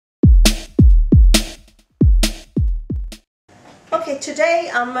Okay,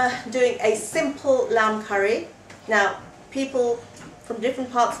 today I'm doing a simple lamb curry. Now, people from different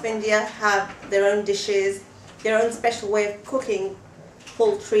parts of India have their own dishes, their own special way of cooking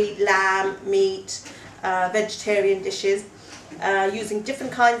poultry, lamb, meat, vegetarian dishes, using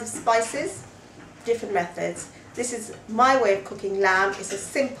different kinds of spices, different methods. This is my way of cooking lamb. It's a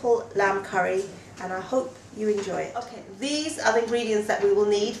simple lamb curry and I hope you enjoy it. Okay, these are the ingredients that we will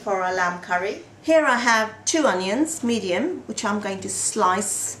need for our lamb curry. Here I have 2 onions, medium, which I'm going to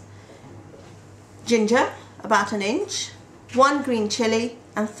slice, ginger, about 1 inch, 1 green chilli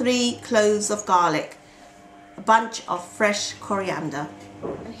and 3 cloves of garlic, a bunch of fresh coriander.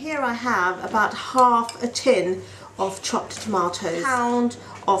 And here I have about half a tin of chopped tomatoes, a pound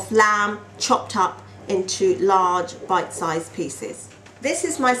of lamb chopped up into large bite-sized pieces. This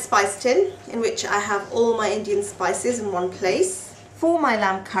is my spice tin in which I have all my Indian spices in one place. For my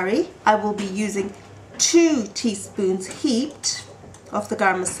lamb curry, I will be using 2 teaspoons heaped of the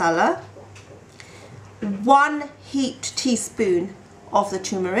garam masala, 1 heaped teaspoon of the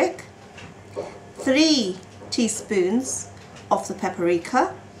turmeric, 3 teaspoons of the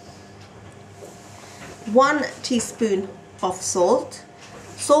paprika, 1 teaspoon of salt.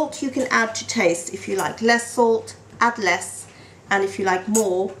 Salt you can add to taste. If you like less salt, add less, and if you like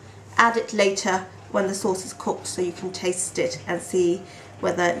more, add it later when the sauce is cooked so you can taste it and see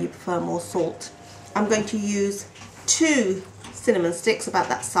whether you prefer more salt. I'm going to use 2 cinnamon sticks about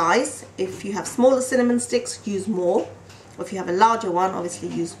that size. If you have smaller cinnamon sticks, use more. Or if you have a larger one, obviously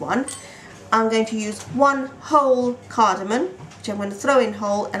use 1. I'm going to use 1 whole cardamom, which I'm going to throw in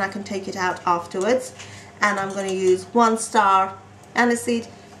whole and I can take it out afterwards. And I'm going to use 1 star aniseed,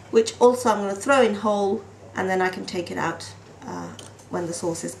 which also I'm going to throw in whole and then I can take it out when the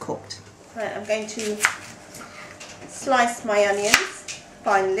sauce is cooked. Right, I'm going to slice my onions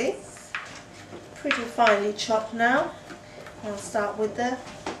finely, pretty finely chopped now. I'll start with the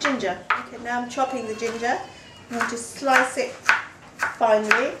ginger. Okay, now I'm chopping the ginger. I'm going to slice it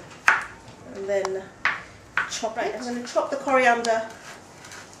finely and then chop it. I'm going to chop the coriander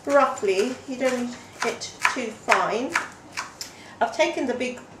roughly. You don't need it too fine. I've taken the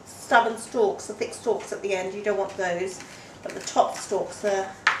big stubborn stalks, the thick stalks at the end. You don't want those, but the top stalks are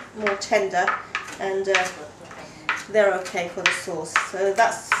more tender and they're okay for the sauce. So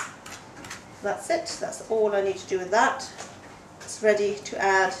that's it. That's all I need to do with that. It's ready to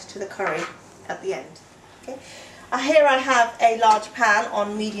add to the curry at the end. Okay. Here I have a large pan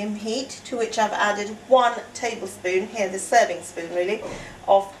on medium heat to which I've added 1 tablespoon, here the serving spoon really,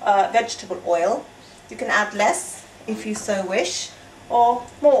 of vegetable oil. You can add less if you so wish, or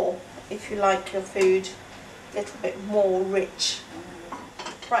more if you like your food a little bit more rich.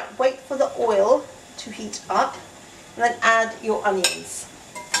 Right, wait for the oil to heat up and then add your onions.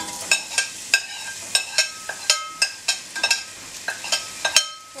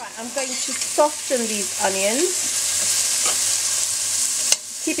 Right, I'm going to soften these onions,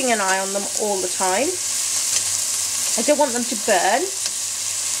 keeping an eye on them all the time. I don't want them to burn.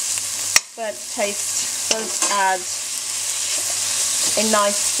 Burnt taste does add a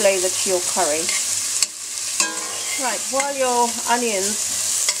nice flavour to your curry. Right, while your onions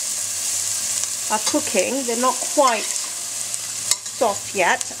are cooking, they're not quite soft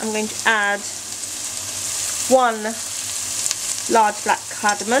yet, I'm going to add 1 large black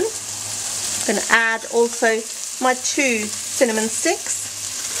cardamom. I'm going to add also my 2 cinnamon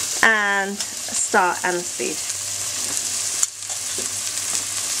sticks and a star aniseed.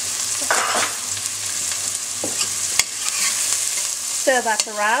 Stir that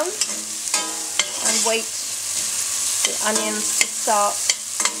around and wait the onions to start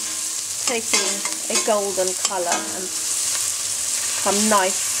taking a golden colour and become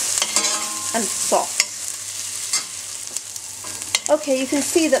nice and soft. Okay, you can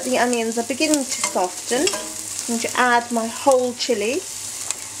see that the onions are beginning to soften. I'm going to add my whole chilli.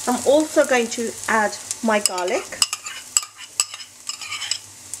 I'm also going to add my garlic.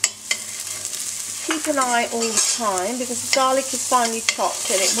 Keep an eye all the time because the garlic is finely chopped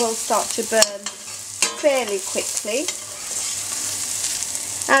and it will start to burn fairly quickly.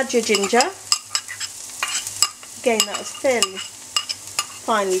 Add your ginger. Again, that was fairly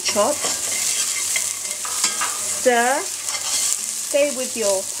finely chopped. Stir. Stay with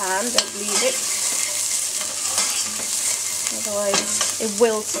your pan, don't leave it. Otherwise it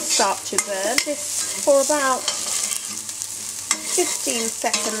will start to burn. This for about 15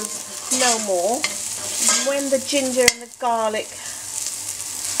 seconds, no more. When the ginger and the garlic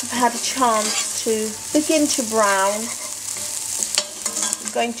have had a chance to begin to brown,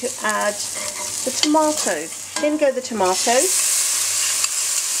 I'm going to add the tomatoes. In go the tomatoes.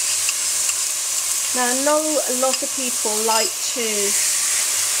 Now I know a lot of people like to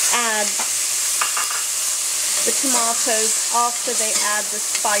add the tomatoes after they add the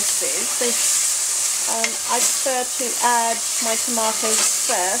spices. I prefer to add my tomatoes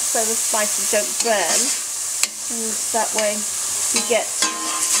first so the spices don't burn, and that way you get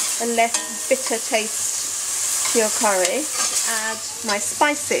a less bitter taste to your curry. Add my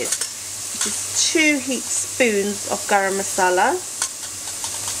spices, which is 2 heaped spoons of garam masala,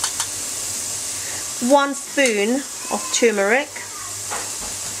 1 spoon of turmeric.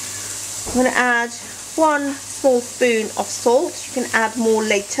 I'm going to add 1 small spoon of salt. You can add more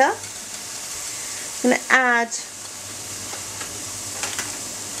later. I'm going to add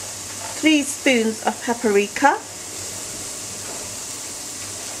 3 spoons of paprika,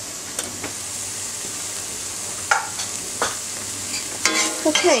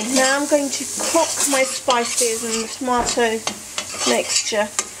 okay, now I'm going to cook my spices and the tomato mixture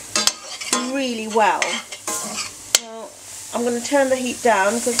really well. Now I'm going to turn the heat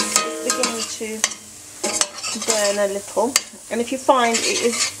down because it's beginning to burn a little, and if you find it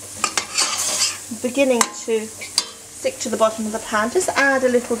is beginning to stick to the bottom of the pan, just add a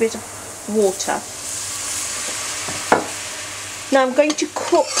little bit of water. Now I'm going to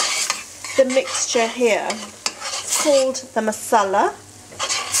cook the mixture here. It's called the masala.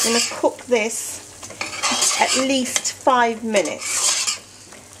 I'm going to cook this at least 5 minutes.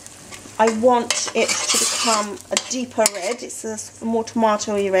 I want it to become a deeper red. It's a more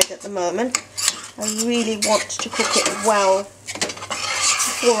tomatoey red at the moment. I really want to cook it well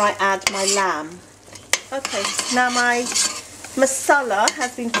before I add my lamb. Okay, now my masala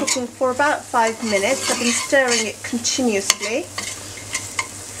has been cooking for about 5 minutes. I've been stirring it continuously.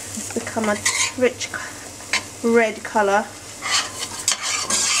 It's become a rich red colour.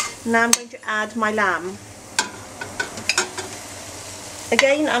 Now I'm going to add my lamb.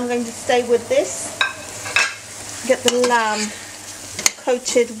 Again, I'm going to stay with this. Get the lamb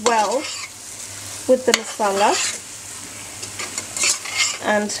coated well with the masala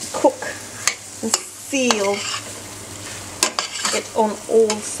and cook and seal it on all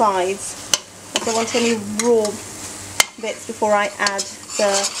sides. I don't want any raw bits before I add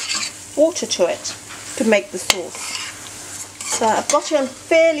the water to it to make the sauce. So I've got it on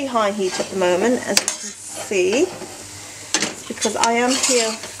fairly high heat at the moment, as you can see. It's because I am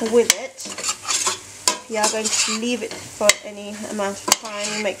here with it. If you are going to leave it for any amount of time,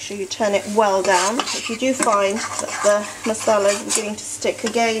 you make sure you turn it well down. If you do find that the masala is beginning to stick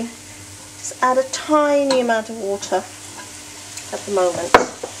again, just add a tiny amount of water at the moment,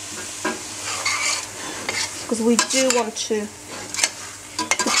 because we do want to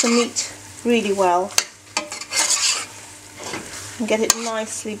cook the meat really well and get it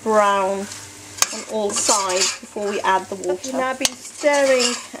nicely brown on all sides before we add the water. I've now been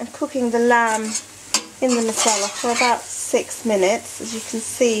stirring and cooking the lamb in the masala for about 6 minutes. As you can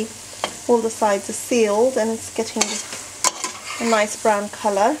see, all the sides are sealed and it's getting a nice brown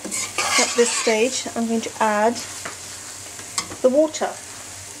colour. At this stage I'm going to add the water.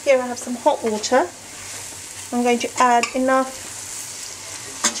 Here I have some hot water. I'm going to add enough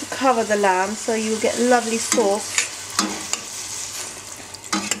to cover the lamb so you'll get lovely sauce,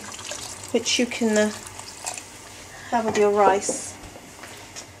 which you can have with your rice.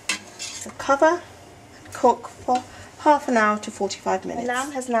 So cover and cook for half an hour to 45 minutes. The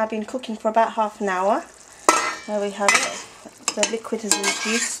lamb has now been cooking for about half an hour. There we have it. The liquid has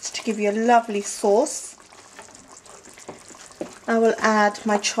reduced to give you a lovely sauce. I will add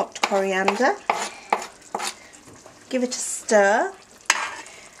my chopped coriander, give it a stir,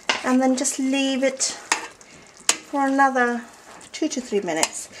 and then just leave it for another 2 to 3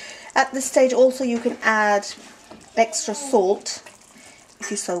 minutes. At this stage also you can add extra salt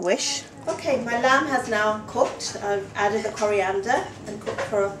if you so wish. Okay, my lamb has now cooked. I've added the coriander and cooked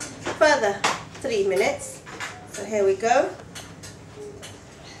for a further 3 minutes. So here we go.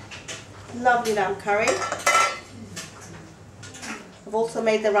 Lovely lamb curry. I've also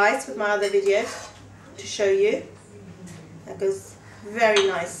made the rice with my other video to show you. That goes very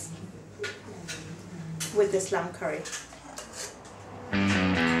nice with this lamb curry.